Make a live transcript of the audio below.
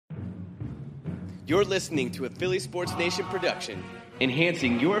You're listening to a Philly Sports Nation production,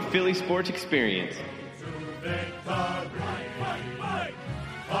 enhancing your Philly sports experience. Fight,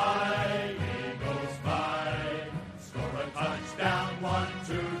 Eagles, fight. Score a touchdown, 1,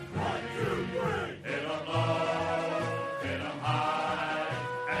 2, 3. Hit 'em low, hit 'em high,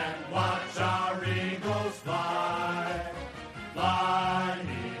 and watch our Eagles fly. Fly,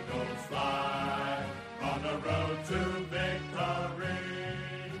 Eagles, fly, on the road to victory.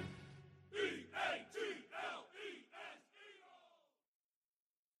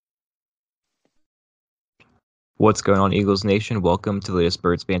 What's going on, Eagles Nation? Welcome to the latest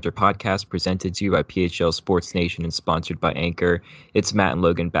Birds Banter podcast presented to you by PHL Sports Nation and sponsored by Anchor. It's Matt and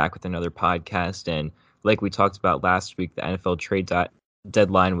Logan back with another podcast. And like we talked about last week, the NFL trade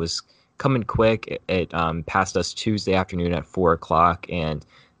deadline was coming quick. It passed us Tuesday afternoon at 4 o'clock, and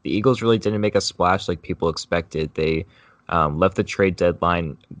the Eagles really didn't make a splash like people expected. They left the trade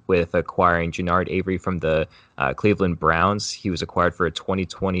deadline with acquiring Genard Avery from the Cleveland Browns. He was acquired for a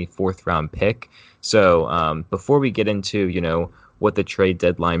 2020 fourth-round pick. So before we get into, what the trade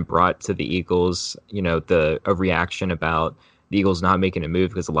deadline brought to the Eagles, a reaction about the Eagles not making a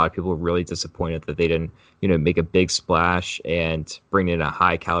move, because a lot of people were really disappointed that they didn't, make a big splash and bring in a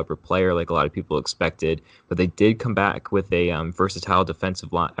high caliber player like a lot of people expected. But they did come back with a versatile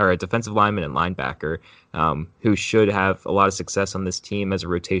defensive lineman and linebacker who should have a lot of success on this team as a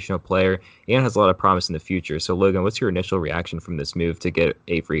rotational player and has a lot of promise in the future. So Logan, what's your initial reaction from this move to get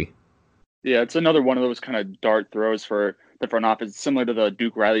Avery? Yeah, it's another one of those kind of dart throws for the front office, similar to the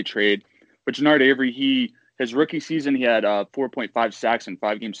Duke Riley trade. But Genard Avery, his rookie season, he had 4.5 sacks in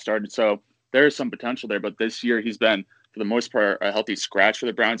 5 games started. So there is some potential there. But this year, he's been, for the most part, a healthy scratch for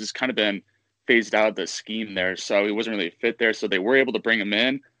the Browns. He's kind of been phased out of the scheme there. So he wasn't really a fit there. So they were able to bring him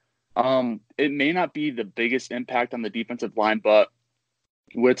in. It may not be the biggest impact on the defensive line, but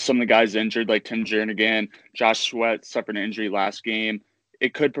with some of the guys injured, like Tim Jernigan, Josh Sweat suffered an injury last game,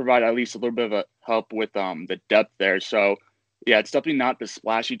 it could provide at least a little bit of a help with the depth there. So, yeah, it's definitely not the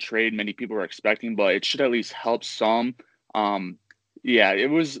splashy trade many people were expecting, but it should at least help some. It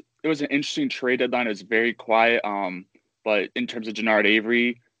was an interesting trade deadline. It was very quiet. But in terms of Genard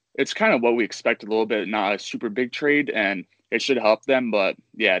Avery, it's kind of what we expected a little bit, not a super big trade, and it should help them. But,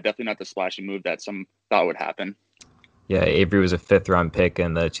 yeah, definitely not the splashy move that some thought would happen. Yeah, Avery was a 5th-round pick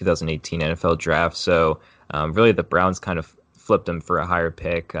in the 2018 NFL draft. So, really the Browns kind of flipped him for a higher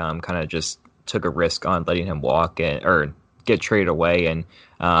pick, kind of just took a risk on letting him walk or get traded away and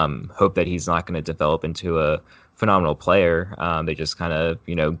hope that he's not going to develop into a phenomenal player. They just kind of,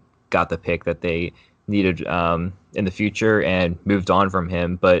 got the pick that they needed in the future and moved on from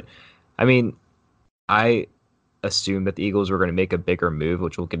him. But, I mean, I assumed that the Eagles were going to make a bigger move,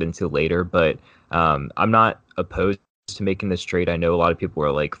 which we'll get into later. But I'm not opposed to making this trade. I know a lot of people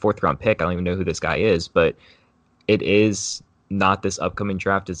were like, 4th-round pick, I don't even know who this guy is. But it is not this upcoming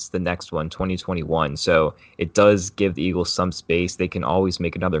draft, it's the next one, 2021. So it does give the Eagles some space. They can always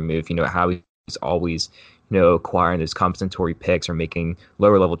make another move. Howie's always, acquiring those compensatory picks or making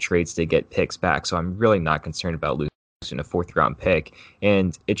lower level trades to get picks back. So I'm really not concerned about losing a 4th-round pick.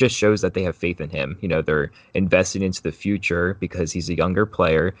 And it just shows that they have faith in him. They're investing into the future because he's a younger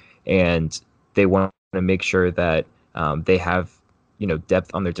player, and they want to make sure that they have,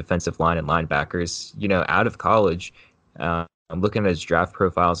 depth on their defensive line and linebackers. Out of college, I'm looking at his draft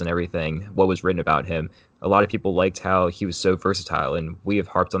profiles and everything, what was written about him. A lot of people liked how he was so versatile, and we have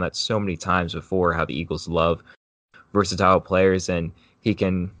harped on that so many times before, how the Eagles love versatile players, and he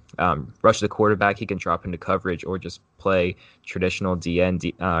can rush the quarterback, he can drop into coverage, or just play traditional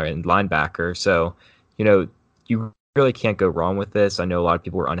DN and linebacker. So, you really can't go wrong with this. I know a lot of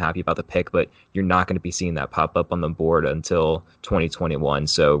people were unhappy about the pick, but you're not going to be seeing that pop up on the board until 2021.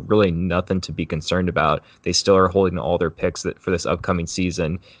 So really nothing to be concerned about. They still are holding all their picks for this upcoming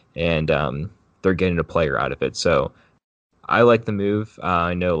season, and they're getting a player out of it. So I like the move.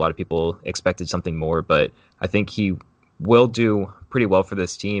 I know a lot of people expected something more, but I think he will do pretty well for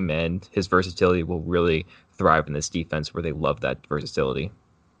this team, and his versatility will really thrive in this defense where they love that versatility.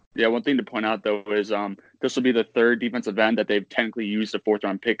 Yeah, one thing to point out, though, is this will be the 3rd defensive end that they've technically used a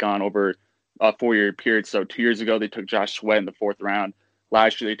 4th-round pick on over a 4-year period. So 2 years ago, they took Josh Sweat in the 4th round.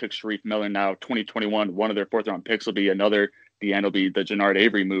 Last year, they took Sharif Miller. Now, 2021, one of their 4th-round picks will be another DN, will be the Genard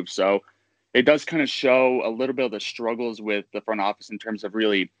Avery move. So it does kind of show a little bit of the struggles with the front office in terms of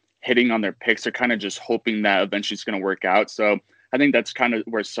really hitting on their picks. They're kind of just hoping that eventually it's going to work out. So I think that's kind of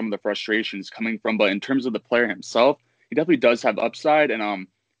where some of the frustration is coming from. But in terms of the player himself, he definitely does have upside. And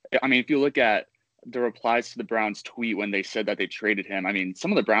if you look at the replies to the Browns tweet when they said that they traded him,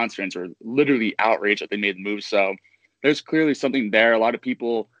 some of the Browns fans were literally outraged that they made the move. So there's clearly something there. A lot of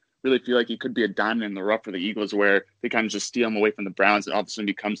people really feel like he could be a diamond in the rough for the Eagles, where they kind of just steal him away from the Browns, and all of a sudden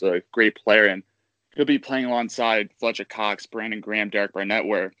becomes a great player. And he'll be playing alongside Fletcher Cox, Brandon Graham, Derek Barnett,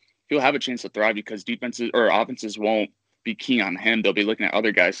 where he'll have a chance to thrive because defenses or offenses won't be keen on him. They'll be looking at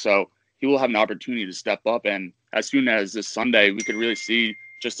other guys. So he will have an opportunity to step up. And as soon as this Sunday, we could really see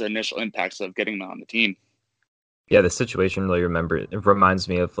just the initial impacts of getting him on the team. Yeah, the situation really it reminds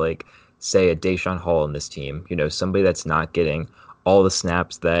me of, like, say, a Desean Hall in this team. Somebody that's not getting all the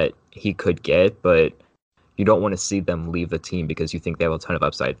snaps that he could get, but you don't want to see them leave the team because you think they have a ton of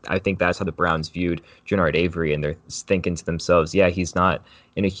upside. I think that's how the Browns viewed Genard Avery, and they're thinking to themselves, yeah, he's not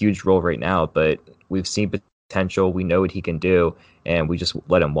in a huge role right now, but we've seen potential. We know what he can do, and we just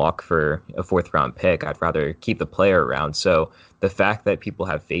let him walk for a fourth-round pick. I'd rather keep the player around. So the fact that people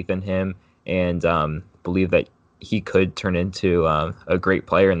have faith in him and believe that he could turn into a great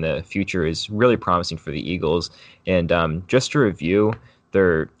player in the future is really promising for the Eagles. And just to review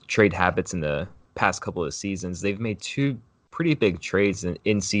their trade habits in the past couple of seasons, they've made two pretty big trades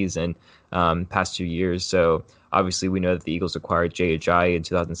in season past 2 years. So obviously we know that the Eagles acquired Jay Ajayi in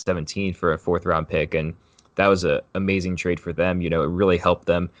 2017 for a fourth-round pick, and that was an amazing trade for them. It really helped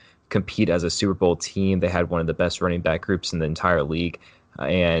them compete as a Super Bowl team. They had one of the best running back groups in the entire league,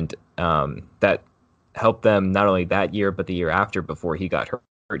 and that helped them not only that year, but the year after before he got hurt.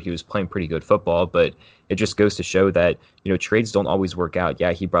 He was playing pretty good football, but it just goes to show that, trades don't always work out.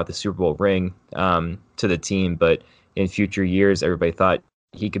 Yeah, he brought the Super Bowl ring to the team, but in future years, everybody thought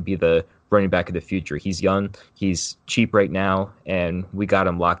he could be the running back of the future. He's young, he's cheap right now, and we got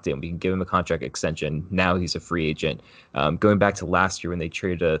him locked in. We can give him a contract extension. Now he's a free agent. Going back to last year when they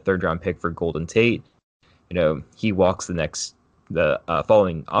traded a third-round pick for Golden Tate, he walks the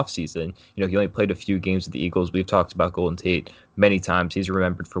following offseason. He only played a few games with the Eagles. We've talked about Golden Tate many times. He's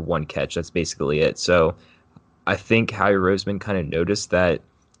remembered for one catch. That's basically it. So I think Howie Roseman kind of noticed that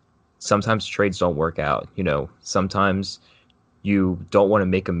sometimes trades don't work out. Sometimes you don't want to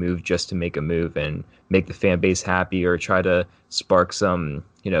make a move just to make a move and make the fan base happy or try to spark some,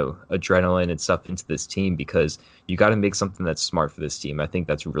 adrenaline and stuff into this team, because you got to make something that's smart for this team. I think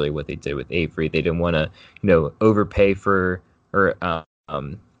that's really what they did with Avery. They didn't want to, overpay for or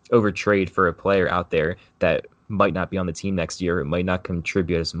over trade for a player out there that might not be on the team next year. It might not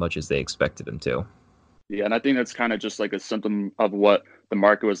contribute as much as they expected him to. Yeah, and I think that's kind of just like a symptom of what the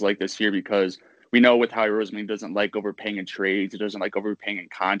market was like this year, because we know with Howie Roseman, he doesn't like overpaying in trades. He doesn't like overpaying in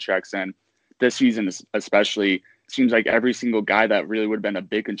contracts. And this season especially, it seems like every single guy that really would have been a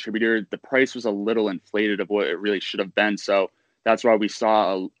big contributor, the price was a little inflated of what it really should have been. So that's why we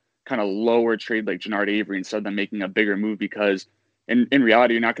saw a kind of lower trade like Genard Avery instead of them making a bigger move, because in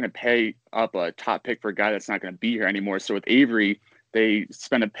reality, you're not going to pay up a top pick for a guy that's not going to be here anymore. So with Avery, they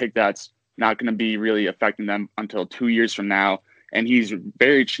spent a pick that's not going to be really affecting them until 2 years from now. And he's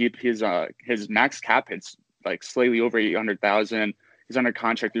very cheap. His max cap hits like slightly over 800,000. He's under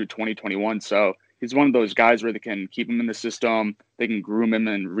contract through 2021. So he's one of those guys where they can keep him in the system. They can groom him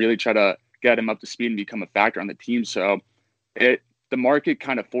and really try to get him up to speed and become a factor on the team. So the market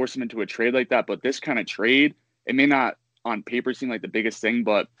kind of forced him into a trade like that. But this kind of trade, it may not on paper seem like the biggest thing,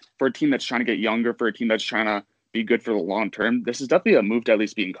 but for a team that's trying to get younger, for a team that's trying to be good for the long term, this is definitely a move to at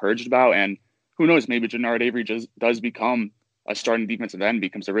least be encouraged about. And who knows, maybe Genard Avery just does become a starting defensive end,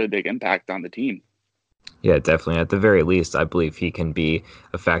 becomes a really big impact on the team. Yeah, definitely. At the very least, I believe he can be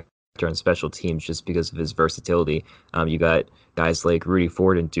a factor in special teams just because of his versatility. You got guys like Rudy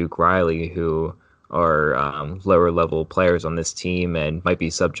Ford and Duke Riley who are lower level players on this team and might be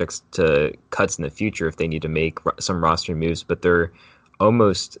subjects to cuts in the future if they need to make some roster moves, but they're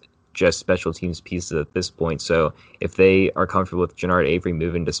almost just special teams pieces at this point. So if they are comfortable with Genard Avery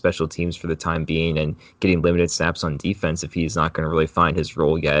moving to special teams for the time being and getting limited snaps on defense, if he's not going to really find his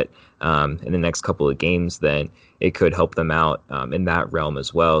role yet in the next couple of games, then it could help them out in that realm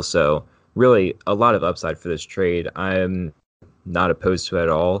as well. So really a lot of upside for this trade. I'm not opposed to it at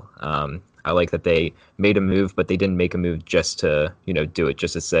all. I like that they made a move, but they didn't make a move just to, do it,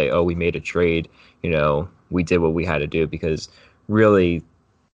 just to say, oh, we made a trade, we did what we had to do, because really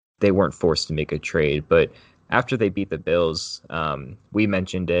they weren't forced to make a trade. But after they beat the Bills, we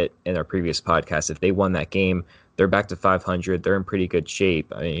mentioned it in our previous podcast, if they won that game, they're back to 500. They're in pretty good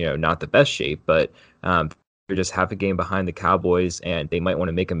shape. I mean, not the best shape, but they're just half a game behind the Cowboys, and they might want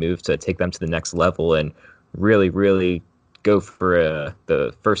to make a move to take them to the next level and really, really go for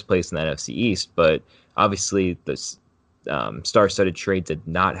the first place in the NFC East. But obviously this star-studded trade did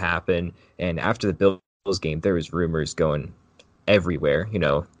not happen. And after the Bills game, there was rumors going everywhere.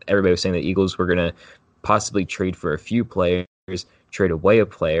 Everybody was saying the Eagles were going to possibly trade for a few players, trade away a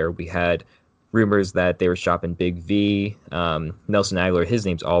player. We had rumors that they were shopping Big V. Nelson Aguilar, his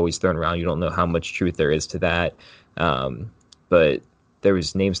name's always thrown around. You don't know how much truth there is to that. But there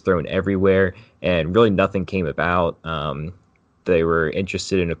was names thrown everywhere, and really nothing came about. They were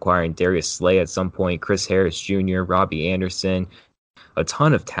interested in acquiring Darius Slay at some point, Chris Harris Jr., Robby Anderson, a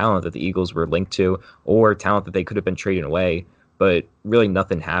ton of talent that the Eagles were linked to, or talent that they could have been trading away, but really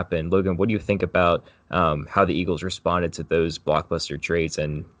nothing happened. Logan, what do you think about how the Eagles responded to those blockbuster trades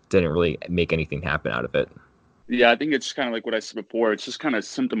and didn't really make anything happen out of it? Yeah, I think it's kind of like what I said before. It's just kind of a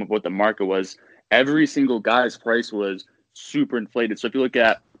symptom of what the market was. Every single guy's price was super inflated. So if you look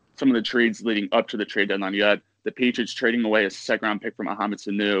at some of the trades leading up to the trade deadline, you had the Patriots trading away a second-round pick for Mohamed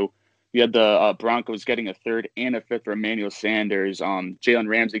Sanu. You had the Broncos getting a third and a fifth for Emmanuel Sanders. Jalen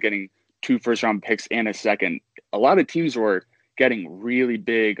Ramsey getting 2 first-round picks and a second. A lot of teams were getting really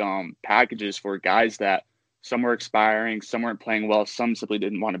big packages for guys that some were expiring, some weren't playing well, some simply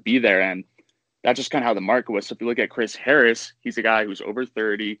didn't want to be there. And that's just kind of how the market was. So if you look at Chris Harris, he's a guy who's over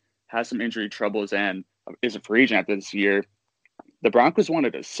 30, has some injury troubles, and is a free agent after this year. The Broncos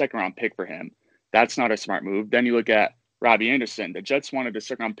wanted a second-round pick for him. That's not a smart move. Then you look at Robby Anderson. The Jets wanted a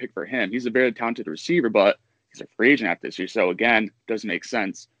second-round pick for him. He's a very talented receiver, but he's a free agent after this year. So, again, doesn't make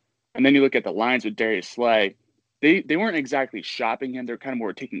sense. And then you look at the Lions with Darius Slay. They weren't exactly shopping him. They're kind of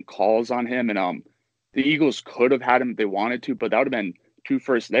more taking calls on him. And the Eagles could have had him if they wanted to, but that would have been 2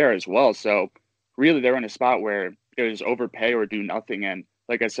 firsts there as well. So, really, they were in a spot where it was overpay or do nothing. And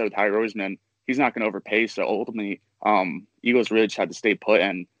like I said with Howie Roseman, he's not going to overpay. So ultimately, Eagles really just had to stay put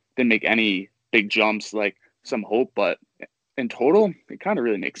and didn't make any big jumps like some hope. But in total, it kind of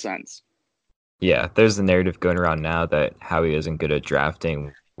really makes sense. Yeah, there's the narrative going around now that Howie isn't good at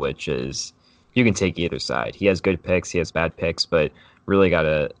drafting, which is you can take either side. He has good picks, he has bad picks, but really got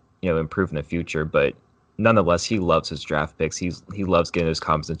to improve in the future. But nonetheless, he loves his draft picks. He loves getting those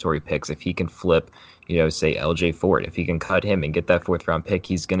compensatory picks. If he can flip, say LJ Ford, if he can cut him and get that 4th-round pick,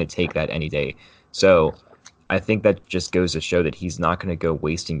 he's going to take that any day. So I think that just goes to show that he's not going to go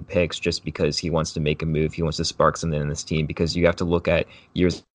wasting picks just because he wants to make a move. He wants to spark something in this team, because you have to look at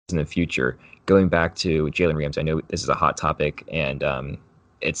years in the future. Going back to Jalen Ramsey, I know this is a hot topic and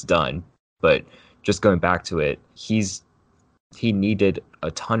it's done, but just going back to it, he needed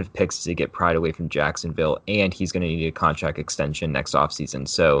a ton of picks to get Pride away from Jacksonville, and he's going to need a contract extension next offseason.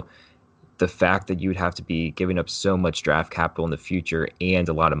 So the fact that you would have to be giving up so much draft capital in the future and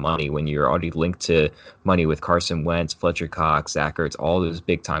a lot of money when you're already linked to money with Carson Wentz, Fletcher Cox, Zach Ertz, all those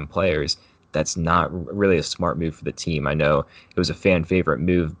big-time players, that's not really a smart move for the team. I know it was a fan favorite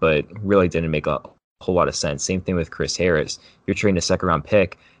move, but really didn't make a whole lot of sense. Same thing with Chris Harris. You're trading a second-round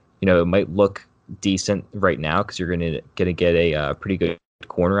pick. It might look decent right now because you're going to get a pretty good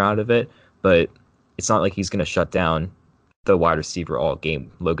corner out of it, but it's not like he's going to shut down the wide receiver all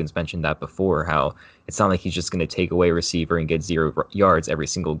game. Logan's mentioned that before, how it's not like he's just going to take away a receiver and get 0 yards every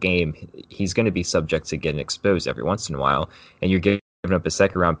single game. He's going to be subject to getting exposed every once in a while, and you're giving up a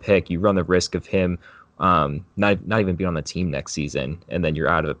second-round pick. You run the risk of him not even being on the team next season, and then you're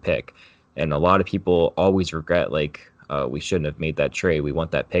out of a pick. And a lot of people always regret, we shouldn't have made that trade. We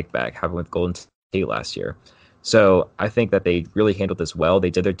want that pick back. Happened with Golden State last year. So I think that they really handled this well.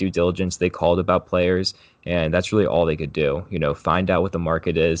 They did their due diligence. They called about players, and that's really all they could do. Find out what the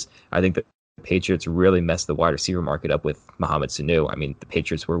market is. I think that the Patriots really messed the wide receiver market up with Mohamed Sanu. I mean, the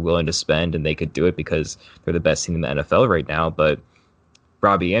Patriots were willing to spend, and they could do it because they're the best team in the NFL right now. But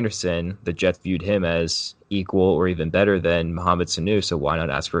Robby Anderson, the Jets viewed him as equal or even better than Mohamed Sanu, so why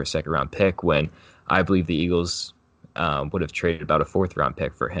not ask for a second-round pick when I believe the Eagles would have traded about a 4th-round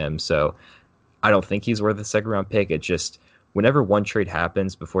pick for him. So I don't think he's worth a second-round pick. It just, whenever one trade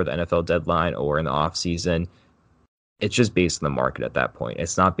happens before the NFL deadline or in the offseason, it's just based on the market at that point.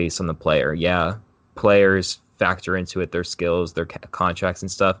 It's not based on the player. Yeah, players factor into it, their skills, their contracts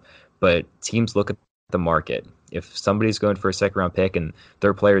and stuff, but teams look at the market. If somebody's going for a second-round pick and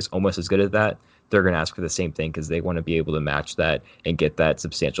their player is almost as good as that, they're going to ask for the same thing because they want to be able to match that and get that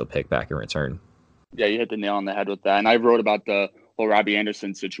substantial pick back in return. Yeah, you hit the nail on the head with that. And I wrote about the whole Robby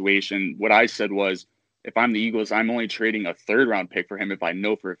Anderson situation. What I said was, if I'm the Eagles, I'm only trading a 3rd-round pick for him if I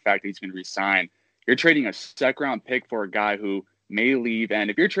know for a fact that he's going to resign. You're trading a second-round pick for a guy who may leave. And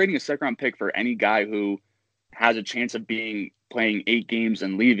if you're trading a second-round pick for any guy who has a chance of playing 8 games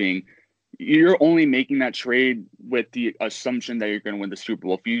and leaving, you're only making that trade with the assumption that you're going to win the Super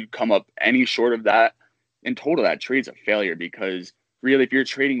Bowl. If you come up any short of that, in total, that trade's a failure, because really, if you're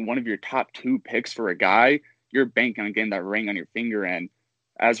trading one of your top 2 picks for a guy, you're banking on getting that ring on your finger. And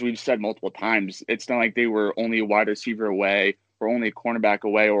as we've said multiple times, it's not like they were only a wide receiver away or only a cornerback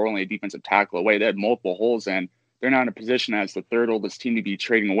away or only a defensive tackle away. They had multiple holes, and they're not in a position as the third oldest team to be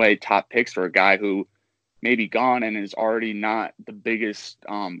trading away top picks for a guy who may be gone and is already not the biggest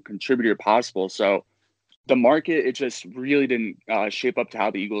contributor possible. So the market, it just really didn't shape up to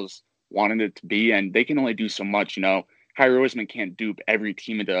how the Eagles wanted it to be, and they can only do so much. Howie Roseman can't dupe every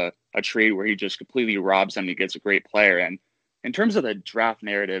team into a trade where he just completely robs them and he gets a great player. And in terms of the draft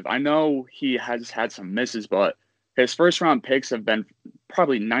narrative, I know he has had some misses, but his first-round picks have been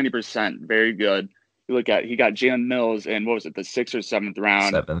probably 90% very good. You look at, he got Jalen Mills in, what was it, the 6th or 7th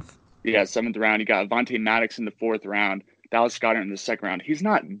round? 7th. Yeah, 7th round. He got Avonte Maddox in the 4th round, Dallas Goedert in the 2nd round. He's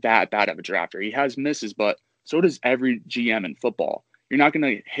not that bad of a drafter. He has misses, but so does every GM in football. You're not going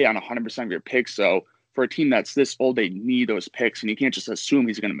to hit on 100% of your picks. So for a team that's this old, they need those picks, and you can't just assume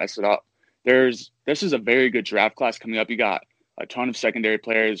he's going to mess it up. This is a very good draft class coming up. You got a ton of secondary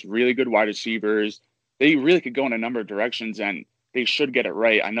players, really good wide receivers. They really could go in a number of directions, and they should get it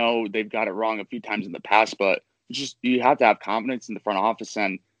right. I know they've got it wrong a few times in the past, but you have to have confidence in the front office,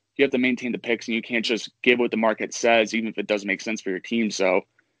 and you have to maintain the picks, and you can't just give what the market says, even if it doesn't make sense for your team. So,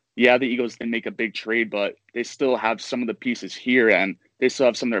 yeah, the Eagles didn't make a big trade, but they still have some of the pieces here, and they still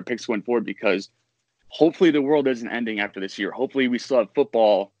have some of their picks going forward because hopefully the world isn't ending after this year. Hopefully we still have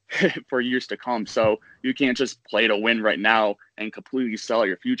football for years to come. So you can't just play to win right now and completely sell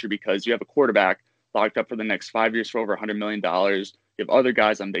your future because you have a quarterback locked up for the next 5 years for over $100 million. You have other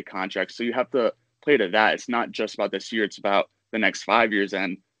guys on big contracts. So you have to play to that. It's not just about this year. It's about the next 5 years.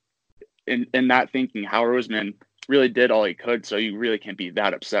 And in that thinking, Howie Roseman really did all he could. So you really can't be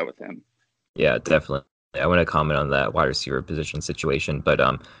that upset with him. Yeah, definitely. I want to comment on that wide receiver position situation, but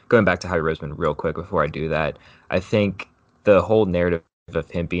going back to Howie Roseman real quick before I do that, I think the whole narrative of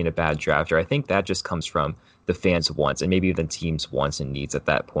him being a bad drafter, I think that just comes from the fans' wants and maybe even teams' wants and needs at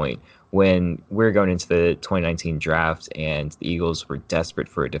that point. When we're going into the 2019 draft and the Eagles were desperate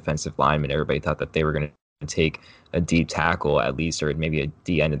for a defensive lineman, everybody thought that they were going to take a deep tackle at least, or maybe a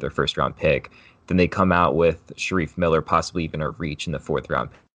D end of their first round pick. Then they come out with Sharif Miller, possibly even a reach in the 4th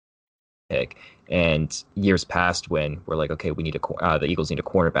round pick. And years past when we're like, okay, we need the Eagles need a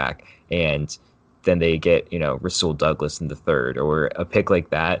cornerback, and then they get Rasul Douglas in the 3rd or a pick like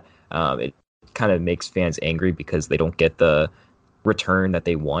that. It kind of makes fans angry because they don't get the return that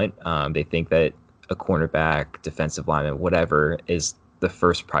they want. They think that a cornerback, defensive lineman, whatever is the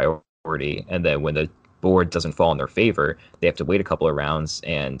first priority, and then when the board doesn't fall in their favor, they have to wait a couple of rounds,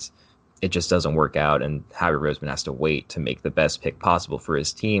 and it just doesn't work out, and Howie Roseman has to wait to make the best pick possible for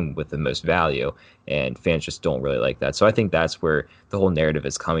his team with the most value, and fans just don't really like that. So I think that's where the whole narrative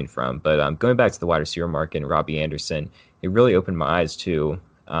is coming from. But going back to the wide receiver market and Robby Anderson, it really opened my eyes to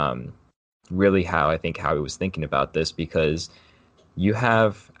really how I think Howie was thinking about this, because you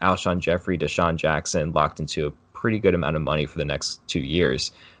have Alshon Jeffrey, Desean Jackson locked into a pretty good amount of money for the next 2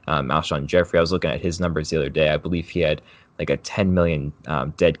 years. Alshon Jeffrey, I was looking at his numbers the other day. I believe he had like a $10 million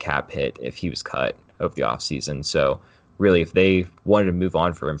dead cap hit if he was cut over the offseason. So really, if they wanted to move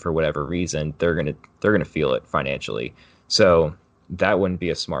on for him for whatever reason, they're gonna feel it financially. So that wouldn't be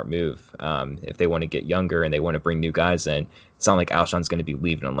a smart move. If they want to get younger and they want to bring new guys in, it's not like Alshon's going to be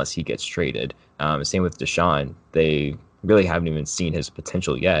leaving unless he gets traded. Same with Desean. They really haven't even seen his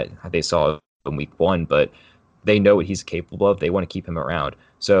potential yet. They saw it in week 1, but they know what he's capable of. They want to keep him around.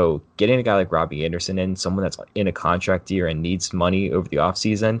 So getting a guy like Robby Anderson in, someone that's in a contract year and needs money over the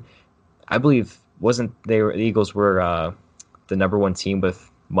offseason, I believe the Eagles were the number 1 team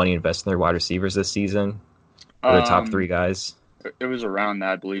with money invested in their wide receivers this season? Or the top 3 guys? It was around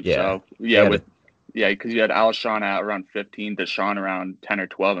that, I believe. Yeah. So because you had Alshon at around 15, Desean around 10 or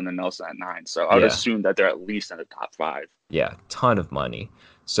 12, and then Nelson at 9. So I would assume that they're at least in the top 5. Yeah, ton of money.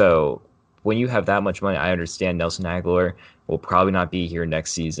 So when you have that much money, I understand Nelson Aguilar will probably not be here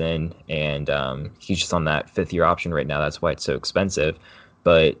next season, and he's just on that 5th-year option right now. That's why it's so expensive.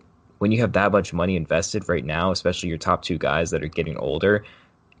 But when you have that much money invested right now, especially your top 2 guys that are getting older,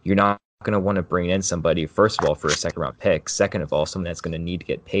 you're not going to want to bring in somebody, first of all, for a 2nd-round pick. Second of all, someone that's going to need to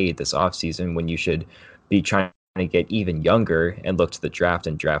get paid this offseason when you should be trying to get even younger and look to the draft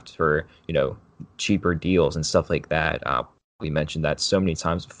and draft for, cheaper deals and stuff like that. We mentioned that so many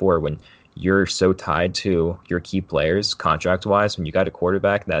times before. When you're so tied to your key players contract-wise, when you got a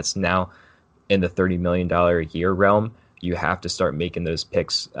quarterback that's now in the $30 million a year realm, you have to start making those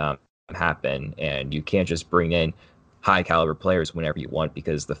picks happen, and you can't just bring in high-caliber players whenever you want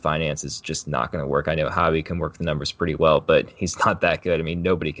because the finance is just not going to work. I know Howie can work the numbers pretty well, but he's not that good. I mean,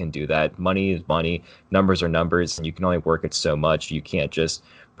 nobody can do that. Money is money. Numbers are numbers, and you can only work it so much. You can't just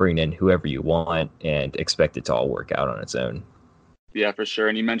bring in whoever you want and expect it to all work out on its own. Yeah, for sure.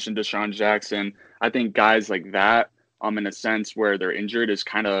 And you mentioned Desean Jackson. I think guys like that, in a sense where they're injured, is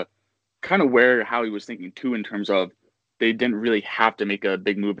kind of kind of where Howie was thinking too, in terms of they didn't really have to make a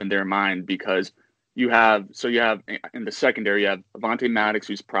big move in their mind, because you have in the secondary, you have Avonte Maddox,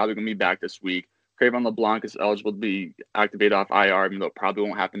 who's probably going to be back this week. Cravon LeBlanc is eligible to be activated off IR, even though it probably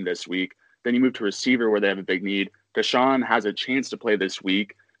won't happen this week. Then you move to receiver, where they have a big need. Desean has a chance to play this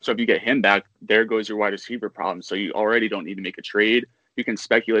week. So if you get him back, there goes your wide receiver problem. So you already don't need to make a trade. You can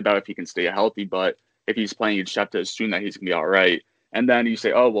speculate about if he can stay healthy, but if he's playing, you just have to assume that he's going to be all right. And then you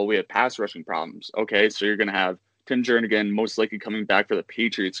say, oh, well, we have pass rushing problems. Okay, so you're going to have Tim Jernigan most likely coming back for the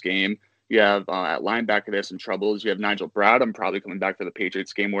Patriots game. You have at linebacker, there's some troubles. You have Nigel Bradham probably coming back for the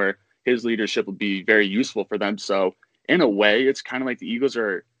Patriots game, where his leadership will be very useful for them. So in a way, it's kind of like the Eagles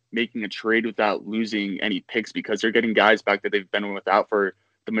are making a trade without losing any picks, because they're getting guys back that they've been without for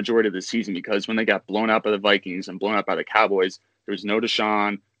the majority of the season. Because when they got blown out by the Vikings and blown out by the Cowboys, there was no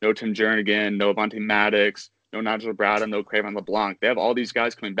Desean, no Tim Jernigan, no Avonte Maddox, no Nigel Bradham, no Cravon LeBlanc. They have all these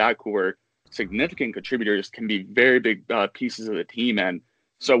guys coming back who are significant contributors, can be very big pieces of the team. And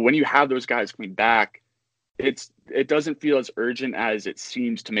so when you have those guys coming back, it doesn't feel as urgent as it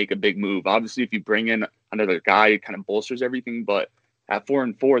seems to make a big move. Obviously, if you bring in another guy, it kind of bolsters everything. But at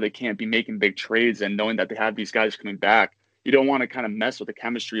 4-4, they can't be making big trades. And knowing that they have these guys coming back, you don't want to kind of mess with the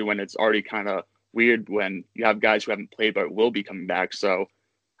chemistry when it's already kind of weird when you have guys who haven't played but will be coming back. So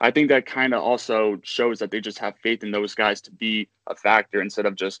I think that kind of also shows that they just have faith in those guys to be a factor, instead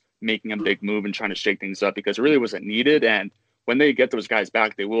of just making a big move and trying to shake things up, because it really wasn't needed. And when they get those guys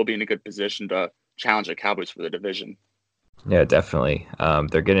back, they will be in a good position to challenge the Cowboys for the division. Yeah, definitely.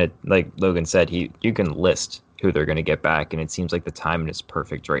 They're going to, like Logan said, you can list who they're going to get back, and it seems like the timing is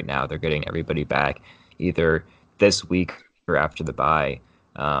perfect right now. They're getting everybody back either this week or after the bye.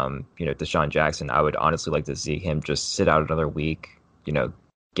 Desean Jackson, I would honestly like to see him just sit out another week,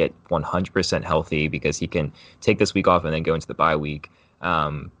 get 100% healthy, because he can take this week off and then go into the bye week,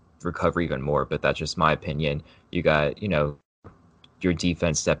 recover even more. But that's just my opinion. You got, your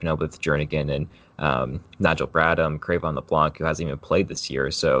defense stepping up with Jernigan and Nigel Bradham, Cravon LeBlanc, who hasn't even played this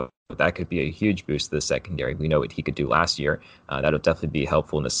year. So that could be a huge boost to the secondary. We know what he could do last year. That'll definitely be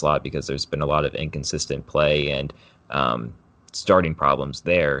helpful in the slot, because there's been a lot of inconsistent play and starting problems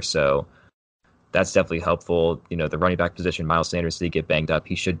there. So that's definitely helpful. The running back position, Miles Sanders did get banged up.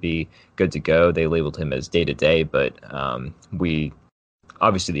 He should be good to go. They labeled him as day-to-day, but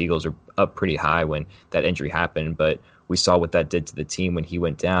obviously the Eagles are up pretty high when that injury happened, but we saw what that did to the team when he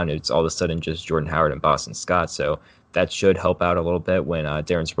went down. It's all of a sudden just Jordan Howard and Boston Scott. So that should help out a little bit when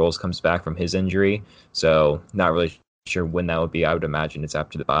Darren Sproles comes back from his injury. So not really sure when that would be. I would imagine it's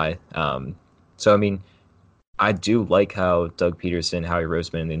after the bye. I do like how Doug Peterson, Howie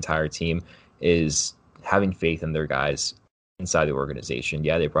Roseman, and the entire team is having faith in their guys inside the organization.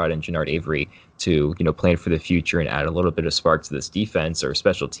 Yeah, they brought in Genard Avery to, plan for the future and add a little bit of spark to this defense or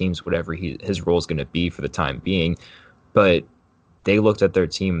special teams, whatever his role is going to be for the time being. But they looked at their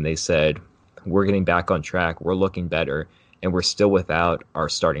team and they said, we're getting back on track, we're looking better, and we're still without our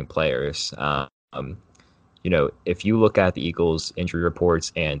starting players. If you look at the Eagles' injury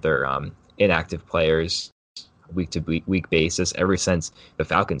reports and their inactive players week to week basis, ever since the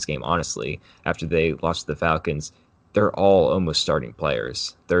Falcons game, honestly, after they lost to the Falcons, they're all almost starting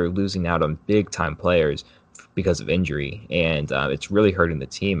players. They're losing out on big time players because of injury, and it's really hurting the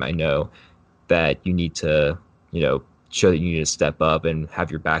team. I know that you need to, show that you need to step up and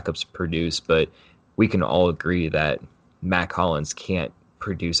have your backups produce, but we can all agree that Matt Collins can't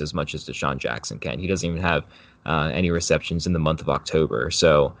produce as much as Desean Jackson can. He doesn't even have any receptions in the month of October.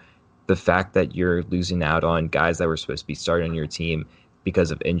 So the fact that you're losing out on guys that were supposed to be starting on your team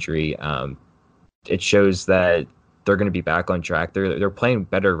because of injury, it shows that they're going to be back on track. They're playing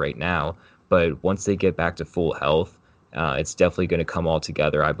better right now, but once they get back to full health, it's definitely going to come all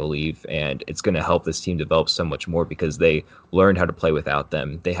together, I believe, and it's going to help this team develop so much more because they learned how to play without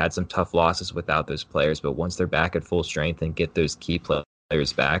them. They had some tough losses without those players, but once they're back at full strength and get those key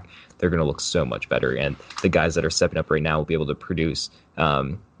players back, they're going to look so much better. And the guys that are stepping up right now will be able to produce,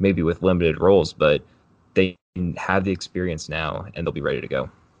 maybe with limited roles, but they have the experience now and they'll be ready to go.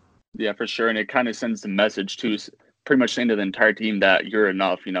 Yeah, for sure. And it kind of sends the message to pretty much saying to the entire team that you're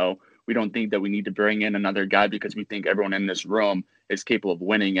enough. We don't think that we need to bring in another guy because we think everyone in this room is capable of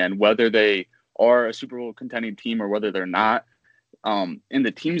winning. And whether they are a Super Bowl contending team or whether they're not, in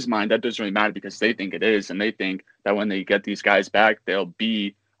the team's mind, that doesn't really matter because they think it is. And they think that when they get these guys back, they'll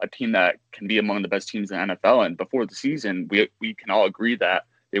be a team that can be among the best teams in the NFL. And before the season, we can all agree that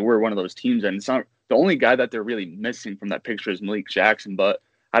they were one of those teams. And it's not, the only guy that they're really missing from that picture is Malik Jackson. But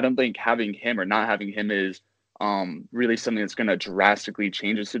I don't think having him or not having him is really something that's going to drastically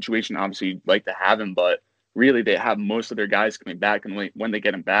change the situation. Obviously, you'd like to have him, but really they have most of their guys coming back. And when they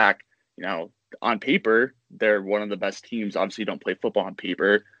get him back, on paper, they're one of the best teams. Obviously, you don't play football on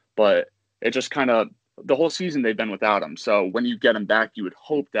paper, but it just kind of the whole season they've been without him. So when you get him back, you would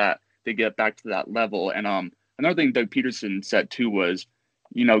hope that they get back to that level. And another thing Doug Peterson said too was,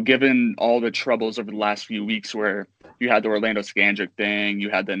 given all the troubles over the last few weeks where you had the Orlando Skandrick thing, you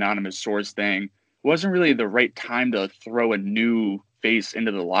had the anonymous source thing, it wasn't really the right time to throw a new face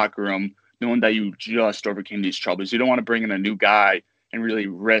into the locker room, knowing that you just overcame these troubles. You don't want to bring in a new guy and really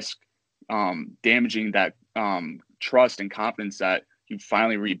risk damaging that trust and confidence that you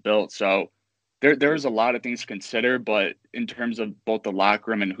finally rebuilt. So there's a lot of things to consider, but in terms of both the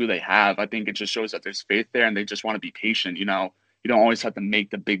locker room and who they have, I think it just shows that there's faith there and they just want to be patient. You don't always have to make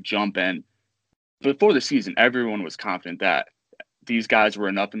the big jump. And before the season, everyone was confident that these guys were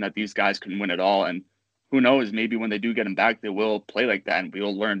enough and that these guys can win it all. And who knows, maybe when they do get them back, they will play like that. And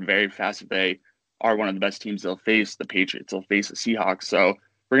we'll learn very fast if they are one of the best teams. They'll face the Patriots, they'll face the Seahawks. So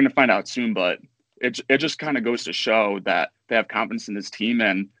we're going to find out soon, but it just kind of goes to show that they have confidence in this team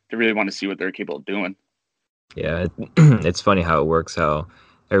and they really want to see what they're capable of doing. Yeah, it's funny how it works, how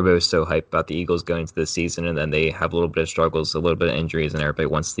everybody was so hyped about the Eagles going into this season, and then they have a little bit of struggles, a little bit of injuries, and everybody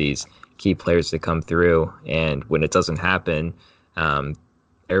wants these key players to come through. And when it doesn't happen,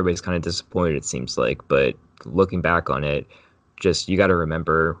 everybody's kind of disappointed, it seems like. But looking back on it, just you got to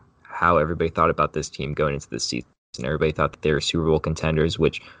remember how everybody thought about this team going into this season. Everybody thought that they were Super Bowl contenders,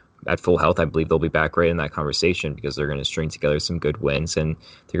 which at full health, I believe they'll be back right in that conversation because they're going to string together some good wins and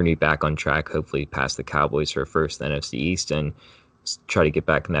they're going to be back on track, hopefully past the Cowboys for first in the NFC East and try to get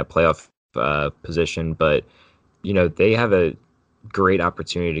back in that playoff position. But, they have a great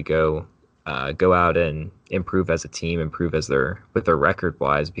opportunity to go out and improve as a team, improve with their record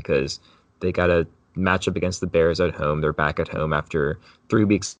wise, because they got to match up against the Bears at home. They're back at home after 3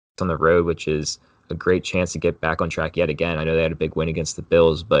 weeks on the road, which is a great chance to get back on track yet again. I know they had a big win against the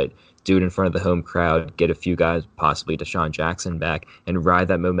Bills, but do it in front of the home crowd, get a few guys, possibly Desean Jackson back, and ride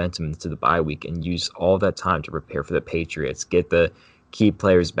that momentum into the bye week and use all that time to prepare for the Patriots. Get the key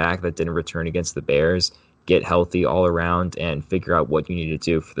players back that didn't return against the Bears, get healthy all around, and figure out what you need to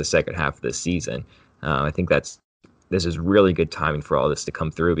do for the second half of the season. I think this is really good timing for all this to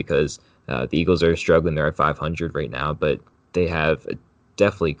come through because the Eagles are struggling. They're at 500 right now, but they have a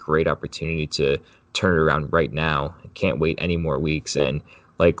definitely great opportunity to turn it around right now. I can't wait any more weeks. And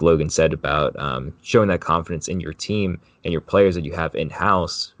like Logan said about showing that confidence in your team and your players that you have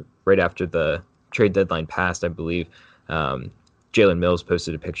in-house, right after the trade deadline passed, I believe, Jalen Mills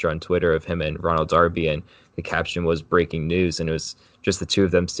posted a picture on Twitter of him and Ronald Darby, and the caption was breaking news, and it was just the two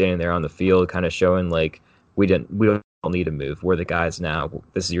of them standing there on the field kind of showing like we don't need to move. We're the guys now.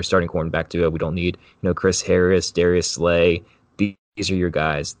 This is your starting cornerback duo. We don't need Chris Harris, Darius Slay. These are your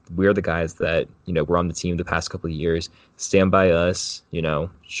guys. We're the guys that, we're on the team the past couple of years. Stand by us,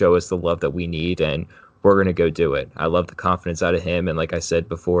 show us the love that we need, and we're going to go do it. I love the confidence out of him. And like I said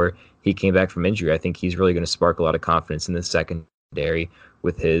before, he came back from injury. I think he's really going to spark a lot of confidence in the secondary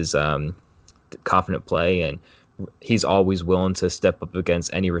with his confident play. And he's always willing to step up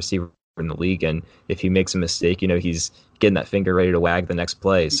against any receiver in the league. And if he makes a mistake, he's getting that finger ready to wag the next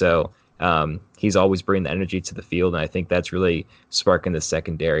play. So he's always bringing the energy to the field, and I think that's really sparking the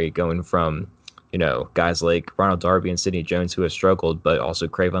secondary, going from guys like Ronald Darby and Sidney Jones who have struggled, but also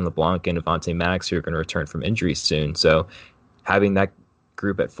Crayvon LeBlanc and Avonte Maddox who are going to return from injury soon. So having that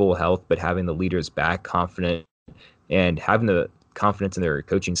group at full health, but having the leaders back confident and having the confidence in their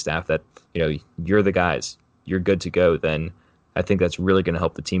coaching staff that you're the guys, you're good to go, then I think that's really going to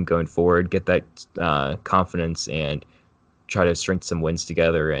help the team going forward, get that confidence and try to string some wins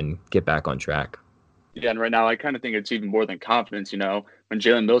together and get back on track. Yeah, and right now I kind of think it's even more than confidence. When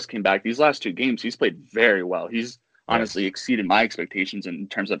Jalen Mills came back, these last 2 games, he's played very well. He's honestly exceeded my expectations in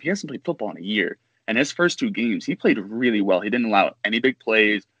terms of he hasn't played football in a year. And his first 2 games, he played really well. He didn't allow any big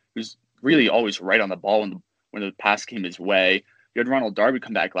plays. He was really always right on the ball when the pass came his way. You had Ronald Darby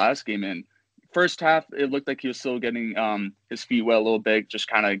come back last game, and first half, it looked like he was still getting his feet wet a little bit, just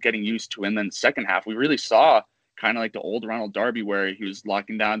kind of getting used to it. And then second half, we really saw kind of like the old Ronald Darby where he was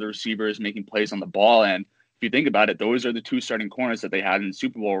locking down the receivers, making plays on the ball. And if you think about it, those are the 2 starting corners that they had in the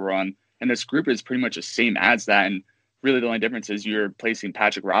Super Bowl run. And this group is pretty much the same as that. And really the only difference is you're placing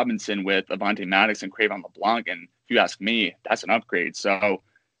Patrick Robinson with Avonte Maddox and Crayvon LeBlanc. And if you ask me, that's an upgrade. So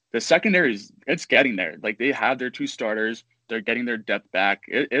the secondary it's getting there. Like they have their 2 starters. They're getting their depth back.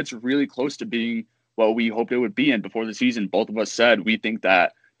 It's really close to being what we hoped it would be. And before the season, both of us said we think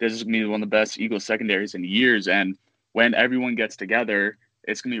that this is going to be one of the best Eagles secondaries in years. And when everyone gets together,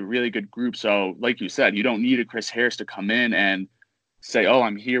 it's going to be a really good group. So like you said, you don't need a Chris Harris to come in and say, oh,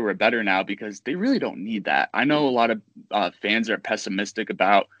 I'm here, we're better now, because they really don't need that. I know a lot of fans are pessimistic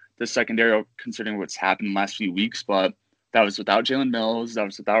about the secondary considering what's happened in the last few weeks, but that was without Jalen Mills. That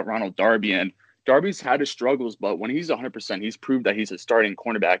was without Ronald Darby. And Darby's had his struggles, but when he's 100%, he's proved that he's a starting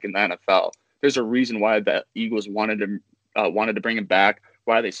cornerback in the NFL. There's a reason why the Eagles wanted to bring him back,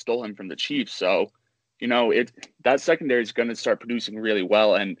 why they stole him from the Chiefs. So, that secondary is going to start producing really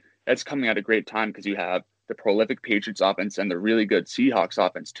well, and it's coming at a great time because you have the prolific Patriots offense and the really good Seahawks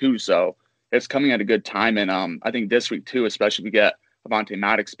offense too. So it's coming at a good time, and I think this week too, especially if we get Avonte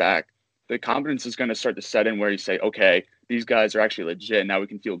Maddox back, the confidence is going to start to set in where you say, okay, these guys are actually legit. Now we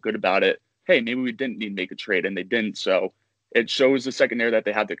can feel good about it. Hey, maybe we didn't need to make a trade, and they didn't. So it shows the secondary that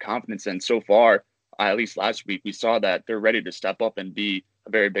they have the confidence in. So far, at least last week, we saw that they're ready to step up and be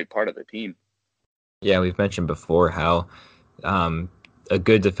a very big part of the team. Yeah, we've mentioned before how a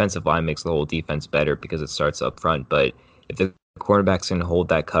good defensive line makes the whole defense better because it starts up front. But if the cornerbacks can hold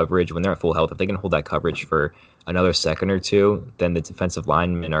that coverage when they're at full health, if they can hold that coverage for another second or two, then the defensive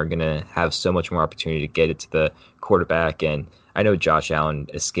linemen are going to have so much more opportunity to get it to the quarterback. And I know Josh Allen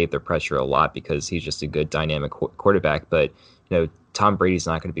escaped the pressure a lot because he's just a good dynamic quarterback, but Tom Brady's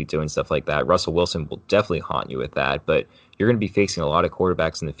not going to be doing stuff like that. Russell Wilson will definitely haunt you with that, but you're going to be facing a lot of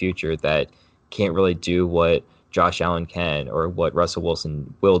quarterbacks in the future that can't really do what Josh Allen can or what Russell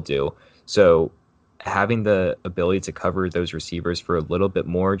Wilson will do. So having the ability to cover those receivers for a little bit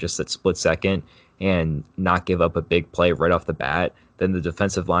more, just that split second, and not give up a big play right off the bat, then the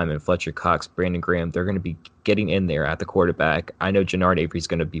defensive lineman, Fletcher Cox, Brandon Graham, they're going to be getting in there at the quarterback. I know Genard Avery is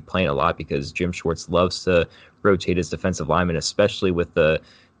going to be playing a lot because Jim Schwartz loves to rotate his defensive linemen, especially with the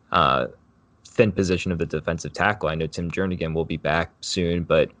thin position of the defensive tackle. I know Tim Jernigan will be back soon,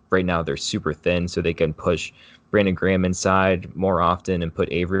 but right now they're super thin, so they can push Brandon Graham inside more often and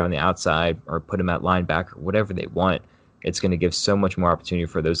put Avery on the outside or put him at linebacker, whatever they want. It's going to give so much more opportunity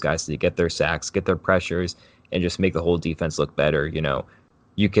for those guys to get their sacks, get their pressures, and just make the whole defense look better.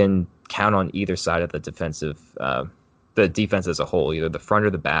 You can count on either side of the defense as a whole, either the front or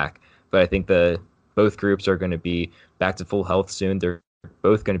the back. But I think both groups are going to be back to full health soon. They're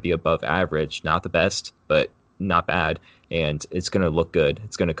both going to be above average, not the best, but not bad, and it's going to look good.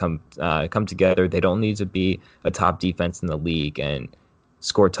 It's going to come together. They don't need to be a top defense in the league and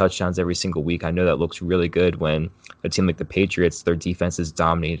score touchdowns every single week. I know that looks really good when a team like the Patriots, their defense is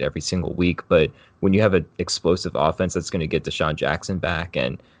dominated every single week, but when you have an explosive offense that's going to get Desean Jackson back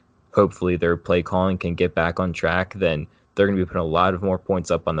and hopefully their play calling can get back on track, then they're going to be putting a lot of more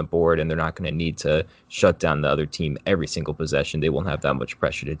points up on the board, and they're not going to need to shut down the other team every single possession. They won't have that much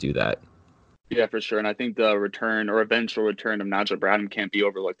pressure to do that. Yeah, for sure. And I think the return or eventual return of Najee Bradham can't be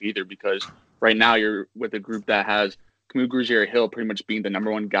overlooked either, because right now you're with a group that has Camus Grugier-Hill pretty much being the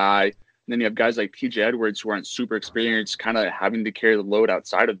number one guy. And then you have guys like TJ Edwards who aren't super experienced, kind of having to carry the load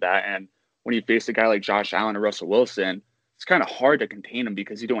outside of that. And when you face a guy like Josh Allen or Russell Wilson, it's kind of hard to contain him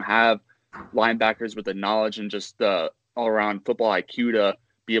because you don't have linebackers with the knowledge and just the all-around football IQ to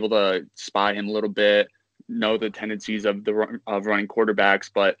be able to spy him a little bit, know the tendencies of running quarterbacks.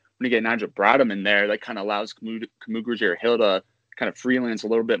 But when you get Najee Bradham in there, that kind of allows Camus Grugier-Hill to kind of freelance a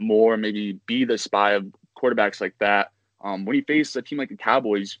little bit more, maybe be the spy of quarterbacks like that. When you face a team like the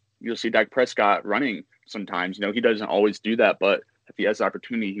Cowboys, you'll see Dak Prescott running sometimes. He doesn't always do that, but if he has the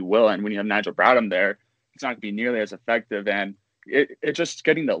opportunity, he will. And when you have Najee Bradham there, it's not going to be nearly as effective. And it's just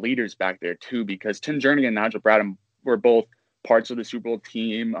getting the leaders back there too, because Tim Jernigan and Najee Bradham were both parts of the Super Bowl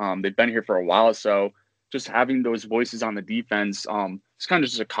team. They've been here for a while, so just having those voices on the defense, it's kind of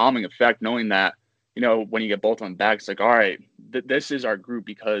just a calming effect, knowing that, when you get both on back, it's like, all right, this is our group.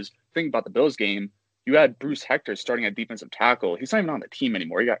 Because think about the Bills game, you had Bruce Hector starting at defensive tackle. He's not even on the team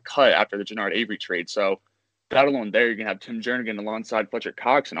anymore. He got cut after the Genard Avery trade. So that alone there, you're going to have Tim Jernigan alongside Fletcher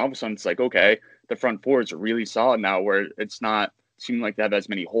Cox, and all of a sudden it's like, okay, the front four is really solid now, where it's not seeming like they have as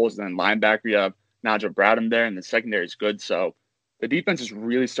many holes. And then linebacker, you have Najee Bradham there, and the secondary is good. So the defense is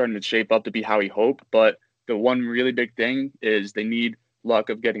really starting to shape up to be how we hope. But the one really big thing is they need luck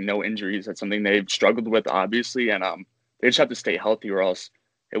of getting no injuries. That's something they've struggled with, obviously, and they just have to stay healthy or else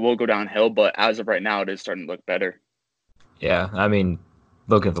it will go downhill. But as of right now, it is starting to look better. Yeah, I mean,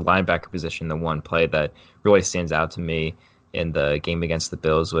 looking at the linebacker position, the one play that really stands out to me in the game against the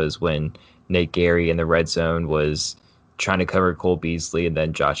Bills was when Nate Gary in the red zone was trying to cover Cole Beasley, and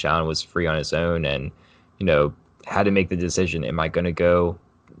then Josh Allen was free on his own and, had to make the decision, am I going to go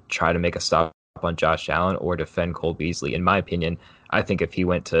try to make a stop on Josh Allen or defend Cole Beasley? In my opinion, I think if he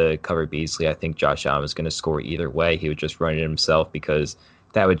went to cover Beasley, I think Josh Allen was going to score either way. He would just run it himself because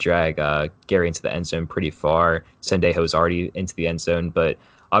that would drag Gary into the end zone pretty far. Sendejo's already into the end zone, but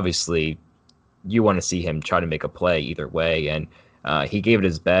obviously you want to see him try to make a play either way. And He gave it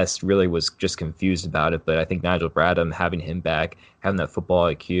his best, really was just confused about it. But I think Nigel Bradham, having him back, having that football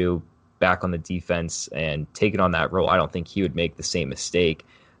IQ back on the defense and taking on that role, I don't think he would make the same mistake.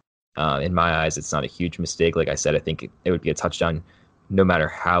 In my eyes, it's not a huge mistake. Like I said, I think it would be a touchdown no matter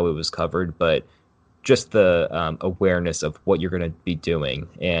how it was covered. But just the awareness of what you're going to be doing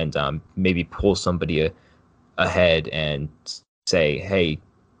and maybe pull somebody ahead and say, hey,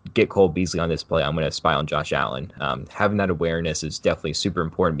 get Cole Beasley on this play. I'm going to spy on Josh Allen. Having that awareness is definitely super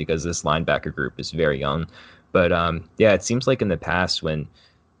important because this linebacker group is very young. But yeah, it seems like in the past when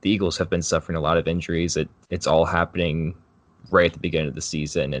the Eagles have been suffering a lot of injuries, it's all happening right at the beginning of the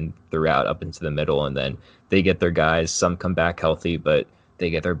season and throughout up into the middle. And then they get their guys, some come back healthy, but they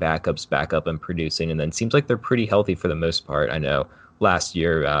get their backups back up and producing. And then it seems like they're pretty healthy for the most part. I know last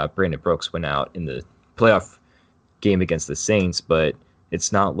year, Brandon Brooks went out in the playoff game against the Saints, but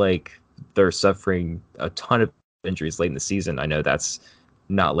it's not like they're suffering a ton of injuries late in the season. I know that's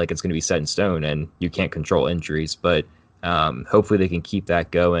not like it's going to be set in stone and you can't control injuries, but hopefully they can keep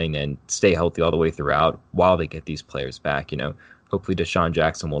that going and stay healthy all the way throughout while they get these players back. Hopefully Desean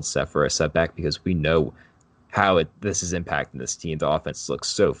Jackson won't suffer a setback because we know how this is impacting this team. The offense looks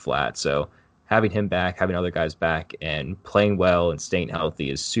so flat. So having him back, having other guys back and playing well and staying healthy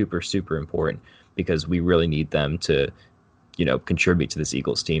is super, super important because we really need them to, contribute to this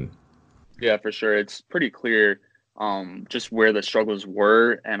Eagles team. Yeah, for sure. It's pretty clear just where the struggles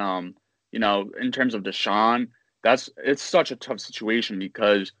were. And, in terms of Desean, it's such a tough situation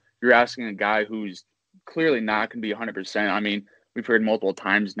because you're asking a guy who's clearly not going to be 100%. I mean, we've heard multiple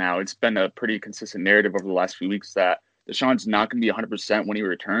times now. It's been a pretty consistent narrative over the last few weeks that Deshaun's not going to be 100% when he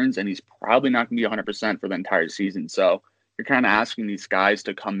returns, and he's probably not going to be 100% for the entire season. So you're kind of asking these guys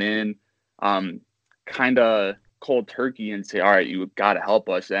to come in kind of cold turkey and say, all right, you got to help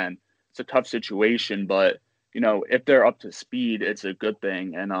us. And it's a tough situation, but, if they're up to speed, it's a good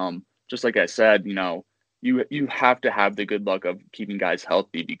thing. And just like I said, you have to have the good luck of keeping guys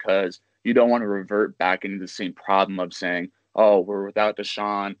healthy because you don't want to revert back into the same problem of saying, oh, we're without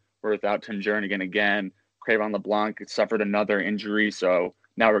Desean, we're without Tim Jernigan again. Cravon LeBlanc suffered another injury, so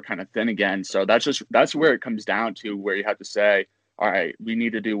now we're kind of thin again. So that's where it comes down to, where you have to say, all right, we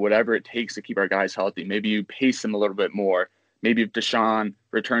need to do whatever it takes to keep our guys healthy. Maybe you pace them a little bit more. Maybe if Desean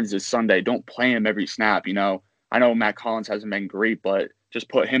returns this Sunday, don't play him every snap. I know Matt Collins hasn't been great, but just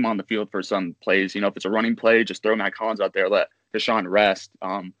put him on the field for some plays. If it's a running play, just throw Matt Collins out there, let Desean rest.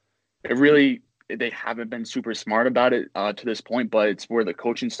 They haven't been super smart about it to this point, but it's where the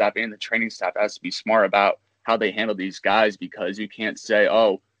coaching staff and the training staff has to be smart about how they handle these guys, because you can't say,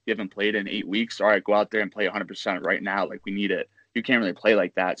 oh, you haven't played in 8 weeks. All right, go out there and play 100% right now. Like, we need it. You can't really play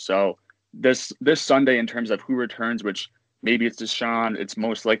like that. So this Sunday, in terms of who returns, which maybe it's Desean, it's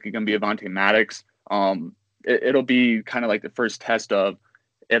most likely going to be Avonte Maddox. It'll be kind of like the first test of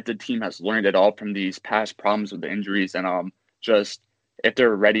if the team has learned at all from these past problems with the injuries, and just if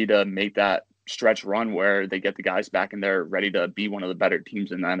they're ready to make that stretch run where they get the guys back and they're ready to be one of the better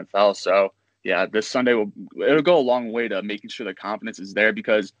teams in the NFL. So yeah, this Sunday it'll go a long way to making sure the confidence is there,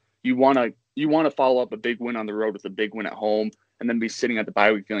 because you want to follow up a big win on the road with a big win at home, and then be sitting at the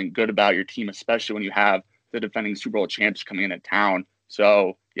bye week feeling good about your team, especially when you have the defending Super Bowl champs coming into town.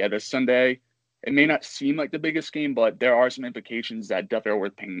 So yeah, this Sunday, it may not seem like the biggest game, but there are some implications that definitely are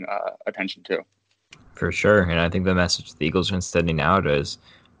worth paying attention to. For sure. And I think the message the Eagles are sending out is,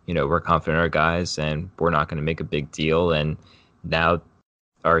 we're confident in our guys and we're not going to make a big deal. And now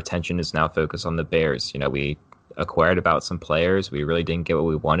our attention is now focused on the Bears. We acquired about some players. We really didn't get what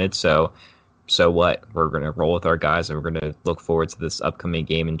we wanted. So what? We're going to roll with our guys and we're going to look forward to this upcoming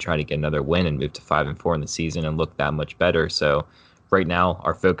game and try to get another win and move to 5-4 in the season and look that much better. So right now,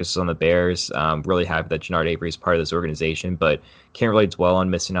 our focus is on the Bears. Really happy that Genard Avery is part of this organization, but can't really dwell on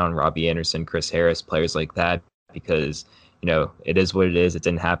missing out on Robby Anderson, Chris Harris, players like that, because, it is what it is. It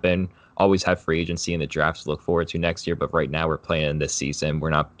didn't happen. Always have free agency in the draft to look forward to next year, but right now we're playing in this season.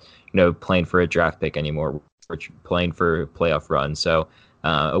 We're not, playing for a draft pick anymore. We're playing for a playoff run. So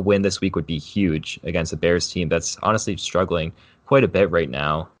a win this week would be huge against the Bears team that's honestly struggling quite a bit right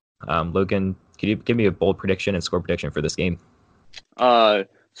now. Logan, could you give me a bold prediction and score prediction for this game? So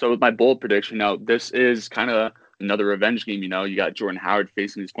with my bold prediction, now this is kind of another revenge game. You got Jordan Howard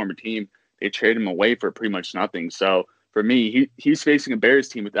facing his former team. They traded him away for pretty much nothing. So for me, he's facing a Bears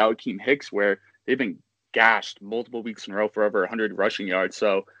team without Akeem Hicks, where they've been gashed multiple weeks in a row for over 100 rushing yards.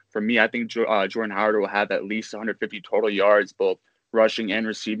 So for me, I think Jordan Howard will have at least 150 total yards, both rushing and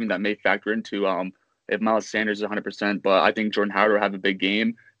receiving. That may factor into if Miles Sanders is 100%. But I think Jordan Howard will have a big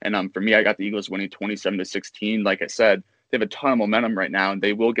game. And for me, I got the Eagles winning 27-16. Like I said, they have a ton of momentum right now, and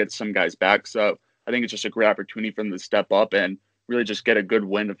they will get some guys back. So I think it's just a great opportunity for them to step up and really just get a good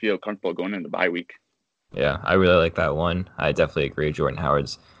win to feel comfortable going into the bye week. Yeah, I really like that one. I definitely agree. Jordan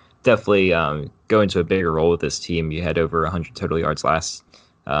Howard's definitely going to a bigger role with this team. You had over 100 total yards last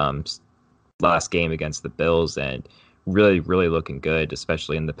game against the Bills, and really, really looking good,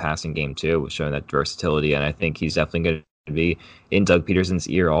 especially in the passing game too, showing that versatility. And I think he's definitely going to be in Doug Peterson's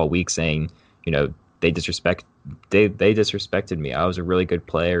ear all week, saying, they disrespected me. I was a really good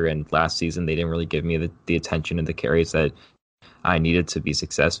player, and last season they didn't really give me the attention and the carries that I needed to be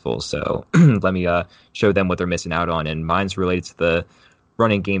successful. So let me show them what they're missing out on. And mine's related to the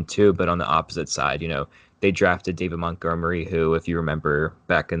running game too, but on the opposite side. They drafted David Montgomery, who, if you remember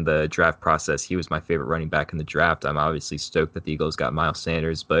back in the draft process, he was my favorite running back in the draft. I'm obviously stoked that the Eagles got Miles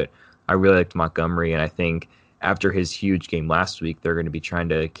Sanders, but I really liked Montgomery, and I think after his huge game last week, they're going to be trying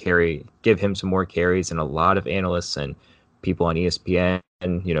to give him some more carries, and a lot of analysts and people on ESPN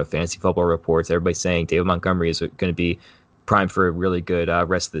and fantasy football reports, everybody's saying David Montgomery is going to be primed for a really good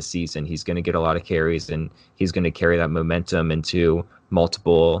rest of the season. He's going to get a lot of carries, and he's going to carry that momentum into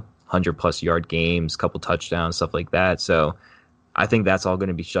multiple 100-plus yard games, couple touchdowns, stuff like that. So I think that's all going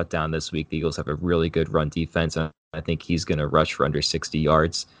to be shut down this week. The Eagles have a really good run defense, and I think he's going to rush for under 60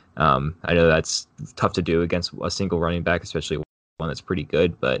 yards. I know that's tough to do against a single running back, especially one that's pretty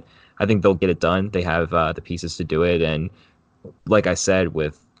good, but I think they'll get it done. They have the pieces to do it, and like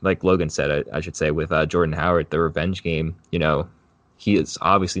Logan said, I should say, with Jordan Howard, the revenge game, he is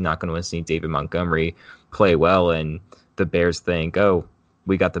obviously not going to want to see David Montgomery play well, and the Bears think, oh,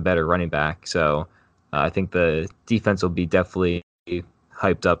 we got the better running back. So I think the defense will be definitely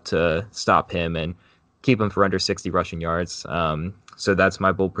hyped up to stop him and keep him for under 60 rushing yards. So that's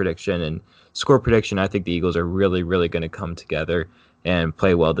my bold prediction. And score prediction, I think the Eagles are really, really going to come together and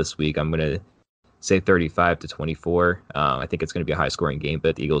play well this week. I'm going to say 35-24. I think it's going to be a high-scoring game,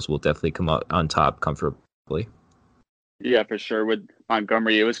 but the Eagles will definitely come out on top comfortably. Yeah, for sure. With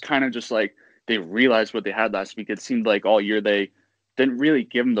Montgomery, it was kind of just like they realized what they had last week. It seemed like all year they didn't really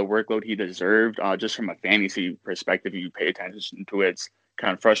give him the workload he deserved. Just from a fantasy perspective, you pay attention to it, it's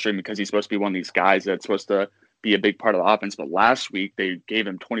kind of frustrating because he's supposed to be one of these guys that's supposed to be a big part of the offense. But last week, they gave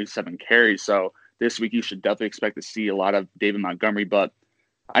him 27 carries. So this week, you should definitely expect to see a lot of David Montgomery. But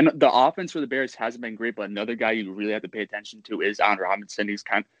I know the offense for the Bears hasn't been great, but another guy you really have to pay attention to is Allen Robinson.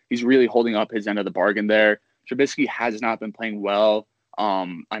 He's really holding up his end of the bargain there. Trubisky has not been playing well.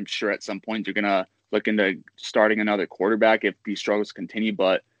 I'm sure at some point you're gonna look into starting another quarterback if these struggles continue,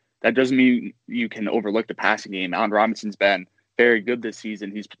 but that doesn't mean you can overlook the passing game. Allen Robinson's been very good this season.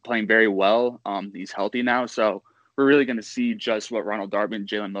 He's playing very well. He's healthy now, so we're really going to see just what Ronald Darby and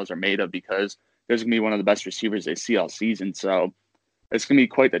Jalen Mills are made of, because there's going to be one of the best receivers they see all season. So it's going to be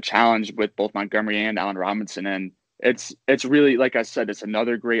quite the challenge with both Montgomery and Allen Robinson. And it's really, like I said, it's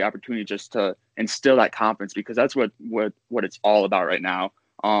another great opportunity just to instill that confidence, because that's what it's all about right now.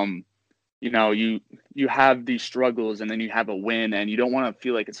 You have these struggles and then you have a win, and you don't want to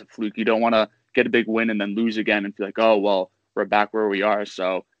feel like it's a fluke. You don't want to get a big win and then lose again and feel like, oh, well, we're back where we are.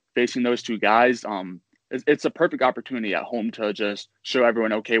 So facing those two guys, it's a perfect opportunity at home to just show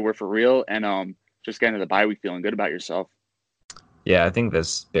everyone, okay, we're for real, and just get into the bye week feeling good about yourself. Yeah, I think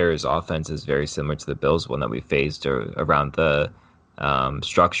this Bears offense is very similar to the Bills one that we faced around the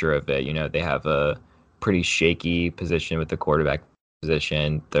structure of it. They have a pretty shaky position with the quarterback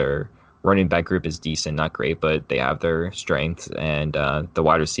position. Their running back group is decent, not great, but they have their strengths. And the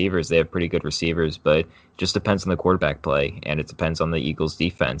wide receivers, they have pretty good receivers, but it just depends on the quarterback play, and it depends on the Eagles'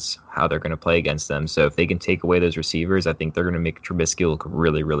 defense, how they're going to play against them. So if they can take away those receivers, I think they're going to make Trubisky look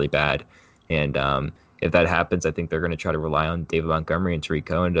really, really bad. And if that happens, I think they're going to try to rely on David Montgomery and Tariq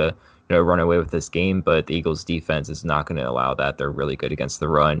Cohen to run away with this game, but the Eagles' defense is not going to allow that. They're really good against the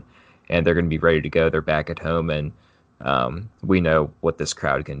run, and they're going to be ready to go. They're back at home, and we know what this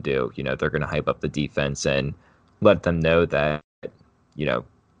crowd can do. They're going to hype up the defense and let them know that,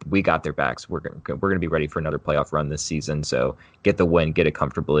 we got their backs. We're going to be ready for another playoff run this season. So get the win, get it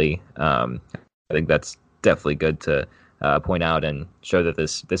comfortably. I think that's definitely good to point out and show that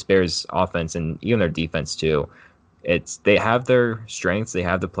this Bears offense and even their defense too, they have their strengths. They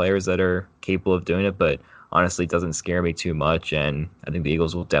have the players that are capable of doing it, but honestly, it doesn't scare me too much. And I think the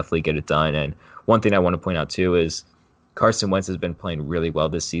Eagles will definitely get it done. And one thing I want to point out too is Carson Wentz has been playing really well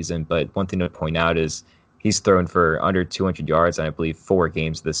this season, but one thing to point out is he's thrown for under 200 yards in, I believe, 4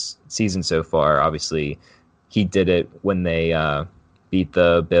 games this season so far. Obviously, he did it when they beat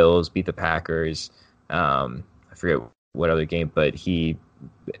the Bills, beat the Packers. I forget what other game, but he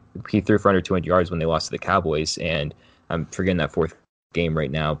threw for under 200 yards when they lost to the Cowboys, and I'm forgetting that 4th game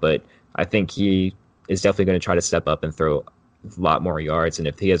right now. But I think he is definitely going to try to step up and throw a lot more yards, and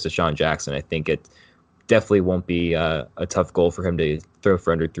if he has Desean Jackson, I think it definitely won't be a tough goal for him to throw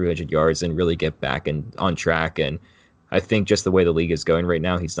for under 300 yards and really get back and on track. And I think just the way the league is going right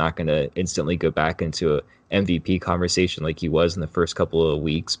now, he's not going to instantly go back into a MVP conversation like he was in the first couple of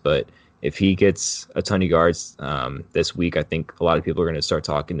weeks. But if he gets a ton of yards this week, I think a lot of people are going to start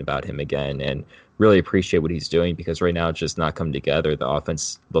talking about him again and really appreciate what he's doing, because right now it's just not coming together. The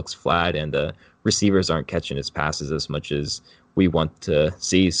offense looks flat and the receivers aren't catching his passes as much as we want to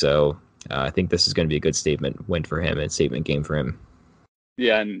see. So I think this is going to be a good statement win for him and statement game for him.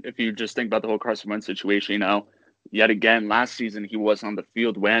 Yeah, and if you just think about the whole Carson Wentz situation, yet again, last season he wasn't on the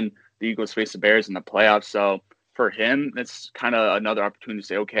field when the Eagles faced the Bears in the playoffs. So for him, it's kind of another opportunity to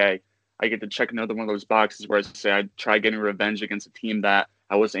say, okay, I get to check another one of those boxes where I say I try getting revenge against a team that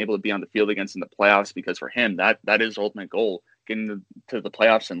I wasn't able to be on the field against in the playoffs, because for him, that is the ultimate goal, getting to the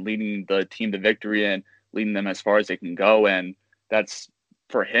playoffs and leading the team to victory and leading them as far as they can go. And that's,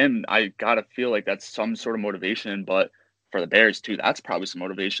 for him, I got to feel like that's some sort of motivation. But for the Bears, too, that's probably some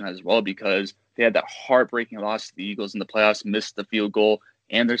motivation as well, because they had that heartbreaking loss to the Eagles in the playoffs, missed the field goal,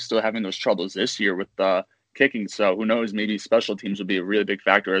 and they're still having those troubles this year with kicking. So who knows, maybe special teams will be a really big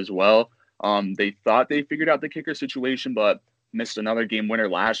factor as well. They thought they figured out the kicker situation, but missed another game winner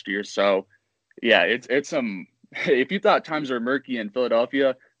last year. So yeah, it's if you thought times are murky in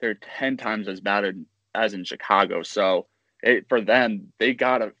Philadelphia, they're 10 times as bad as in Chicago. So for them, they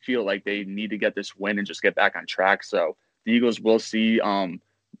got to feel like they need to get this win and just get back on track. So the Eagles will see the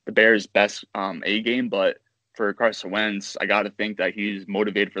Bears' best A game, but for Carson Wentz, I got to think that he's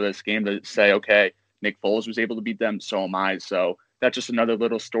motivated for this game to say, okay, Nick Foles was able to beat them, so am I. So that's just another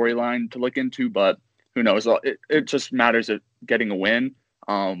little storyline to look into, but who knows? It just matters at getting a win.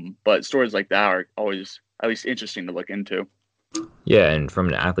 But stories like that are always at least interesting to look into. Yeah, and from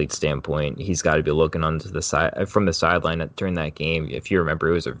an athlete standpoint, he's got to be looking onto the side from the sideline during that game. If you remember,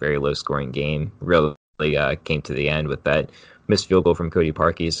 it was a very low-scoring game. Really came to the end with that missed field goal from Cody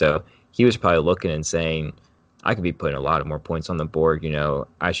Parkey. So he was probably looking and saying, I could be putting a lot of more points on the board.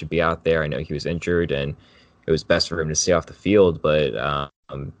 I should be out there. I know he was injured, and it was best for him to stay off the field. But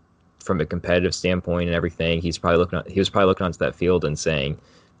from a competitive standpoint and everything, he was probably looking onto that field and saying,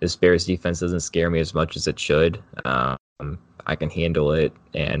 this Bears defense doesn't scare me as much as it should. I can handle it,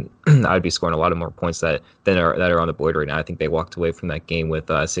 and I'd be scoring a lot of more points that are on the board right now. I think they walked away from that game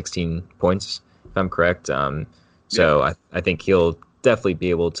with 16 points, if I'm correct. So I think he'll definitely be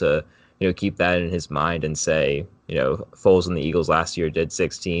able to keep that in his mind and say, Foles and the Eagles last year did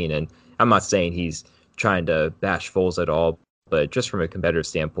 16, and I'm not saying he's trying to bash Foles at all, but just from a competitive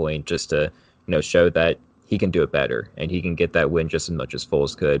standpoint, just to show that he can do it better and he can get that win just as much as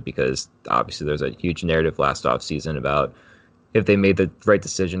Foles could, because obviously there's a huge narrative last offseason about if they made the right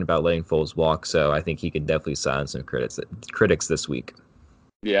decision about letting Foles walk. So I think he can definitely silence some critics this week.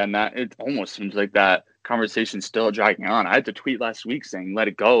 Yeah, and that it almost seems like that conversation's still dragging on. I had to tweet last week saying, let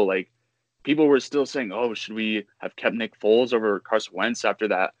it go. Like, people were still saying, oh, should we have kept Nick Foles over Carson Wentz after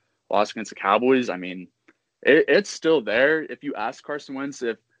that loss against the Cowboys? I mean, it's still there. If you ask Carson Wentz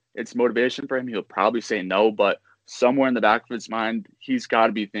if it's motivation for him, he'll probably say no. But somewhere in the back of his mind, he's got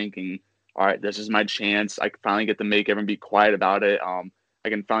to be thinking, all right, this is my chance. I can finally get to make everyone be quiet about it. I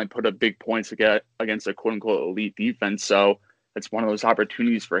can finally put up big points against a quote-unquote elite defense. So it's one of those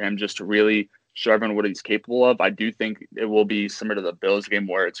opportunities for him just to really show everyone what he's capable of. I do think it will be similar to the Bills game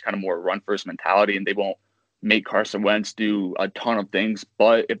where it's kind of more run-first mentality, and they won't make Carson Wentz do a ton of things.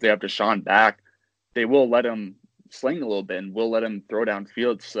 But if they have Desean back, they will let him sling a little bit and will let him throw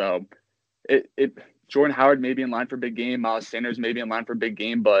downfield. So Jordan Howard may be in line for a big game. Miles Sanders may be in line for a big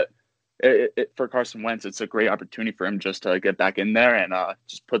game, but for Carson Wentz, it's a great opportunity for him just to get back in there and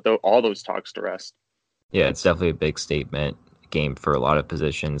just put all those talks to rest. Yeah, it's definitely a big statement game for a lot of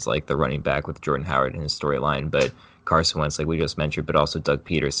positions, like the running back with Jordan Howard in his storyline. But Carson Wentz, like we just mentioned, but also Doug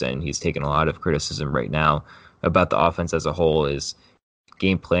Peterson, he's taken a lot of criticism right now about the offense as a whole, his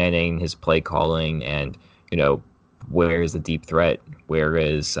game planning, his play calling, and, where is the deep threat? Where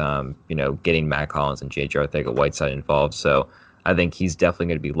is, getting Matt Collins and J.J. Arcega-Whiteside involved? So I think he's definitely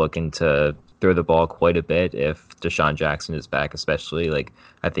going to be looking to throw the ball quite a bit if Desean Jackson is back, especially. Like,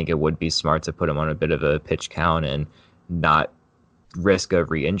 I think it would be smart to put him on a bit of a pitch count and not risk a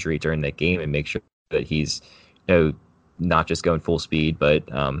re-injury during that game and make sure that he's, not just going full speed. But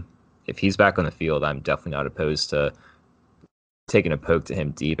if he's back on the field, I'm definitely not opposed to taking a poke to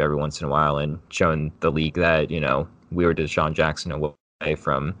him deep every once in a while and showing the league that, we were Desean Jackson away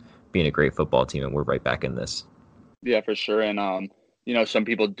from being a great football team, and we're right back in this. Yeah, for sure. And, some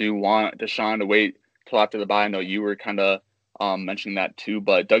people do want Desean to wait till after the bye. I know you were kind of mentioning that too,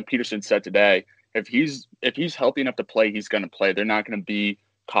 but Doug Peterson said today, if he's healthy enough to play, he's going to play. They're not going to be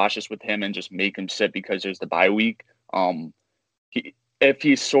cautious with him and just make him sit because there's the bye week. If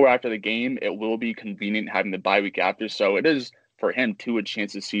he's sore after the game, it will be convenient having the bye week after. So it is for him too a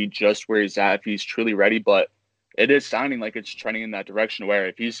chance to see just where he's at if he's truly ready. But it is sounding like it's trending in that direction where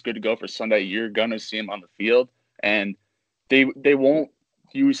if he's good to go for Sunday, you're gonna see him on the field, and they won't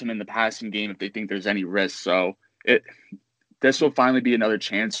use him in the passing game if they think there's any risk. So this will finally be another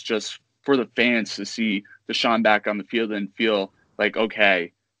chance just for the fans to see Desean back on the field and feel like,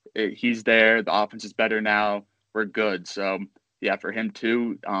 okay, he's there. The offense is better now. We're good. So, yeah, for him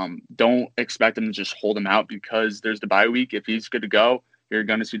too, don't expect him to just hold him out because there's the bye week. If he's good to go, you're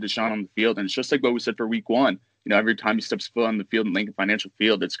going to see Desean on the field. And it's just like what we said for week 1. Every time he steps foot on the field in Lincoln Financial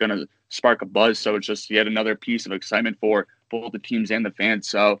Field, it's going to spark a buzz. So it's just yet another piece of excitement for both the teams and the fans.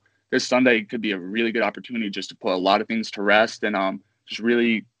 So this Sunday could be a really good opportunity just to put a lot of things to rest and just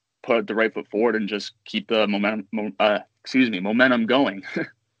really put the right foot forward and just keep the momentum going.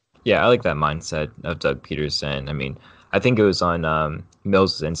 Yeah, I like that mindset of Doug Peterson. I mean, I think it was on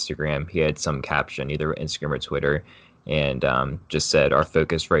Mills' Instagram. He had some caption, either Instagram or Twitter, and just said, our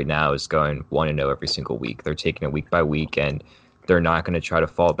focus right now is going 1-0 every single week. They're taking it week by week, and they're not going to try to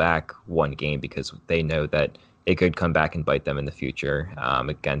fall back one game because they know that it could come back and bite them in the future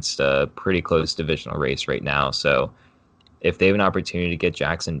against a pretty close divisional race right now. So if they have an opportunity to get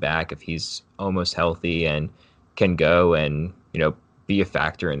Jackson back, if he's almost healthy and can go and, be a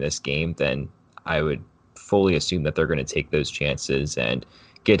factor in this game, then I would fully assume that they're going to take those chances and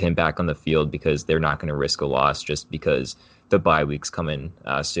get him back on the field because they're not going to risk a loss just because the bye week's coming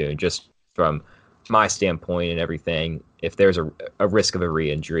soon. Just from my standpoint and everything, if there's a risk of a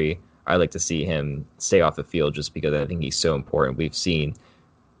re-injury, I like to see him stay off the field just because I think he's so important. We've seen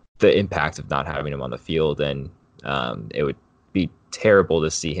the impact of not having him on the field, and it would be terrible to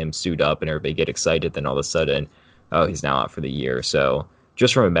see him suit up and everybody get excited, then all of a sudden, oh, he's now out for the year. So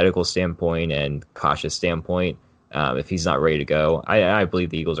just from a medical standpoint and cautious standpoint, if he's not ready to go, I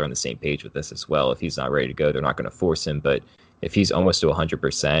believe the Eagles are on the same page with this as well. If he's not ready to go, they're not going to force him. But if he's almost to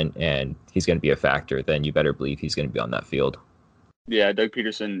 100% and he's going to be a factor, then you better believe he's going to be on that field. Yeah, Doug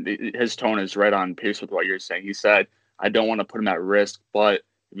Peterson, his tone is right on pace with what you're saying. He said, I don't want to put him at risk, but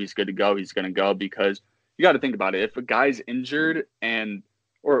if he's good to go, he's going to go, because you got to think about it. If a guy's injured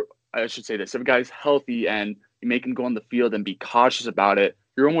or I should say this, if a guy's healthy and you make him go on the field and be cautious about it,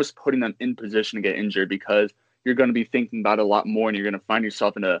 you're almost putting them in position to get injured because you're going to be thinking about it a lot more and you're going to find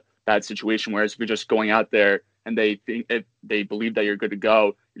yourself in a bad situation. Whereas if you're just going out there and if they believe that you're good to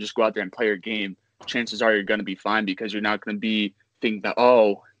go, you just go out there and play your game, chances are you're going to be fine because you're not going to be thinking that,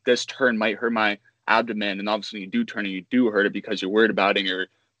 oh, this turn might hurt my abdomen. And obviously you do turn and you do hurt it because you're worried about it and your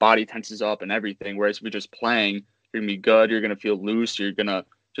body tenses up and everything. Whereas if you're just playing, you're going to be good. You're going to feel loose. You're going to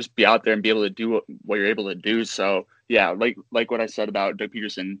just be out there and be able to do what you're able to do. So yeah, like what I said about Doug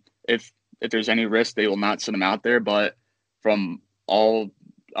Peterson, if there's any risk, they will not send him out there. But from all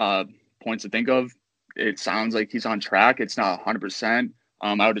points to think of, it sounds like he's on track. It's not 100%.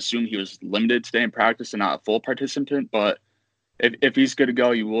 I would assume he was limited today in practice and not a full participant. But if he's good to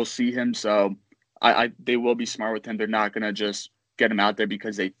go, you will see him. So they will be smart with him. They're not going to just get him out there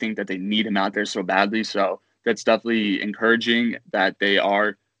because they think that they need him out there so badly. So that's definitely encouraging that they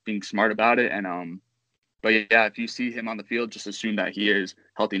are being smart about it. And but yeah, if you see him on the field, just assume that he is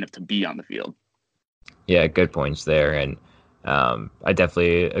healthy enough to be on the field. Yeah, good points there. And I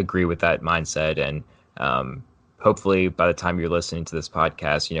definitely agree with that mindset. And hopefully by the time you're listening to this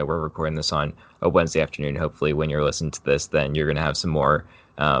podcast, we're recording this on a Wednesday afternoon. Hopefully when you're listening to this, then you're going to have some more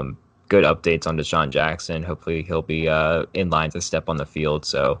good updates on Desean Jackson. Hopefully he'll be in line to step on the field.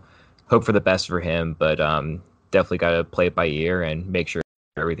 So hope for the best for him, but definitely got to play it by ear and make sure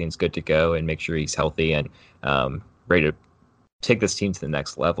everything's good to go and make sure he's healthy and ready to take this team to the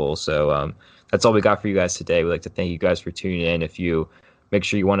next level. So that's all we got for you guys today. We'd like to thank you guys for tuning in. If you make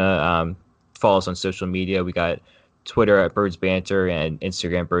sure you want to follow us on social media, we got Twitter at Birds Banter and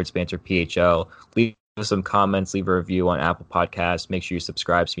Instagram Birds Banter PHL. Leave us some comments, leave a review on Apple Podcasts. Make sure you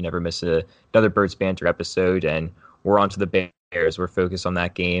subscribe so you never miss another Birds Banter episode. And we're on to the Bears. We're focused on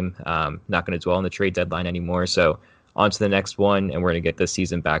that game. Not going to dwell on the trade deadline anymore. So on to the next one, and we're going to get this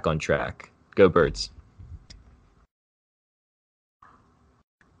season back on track. Go Birds.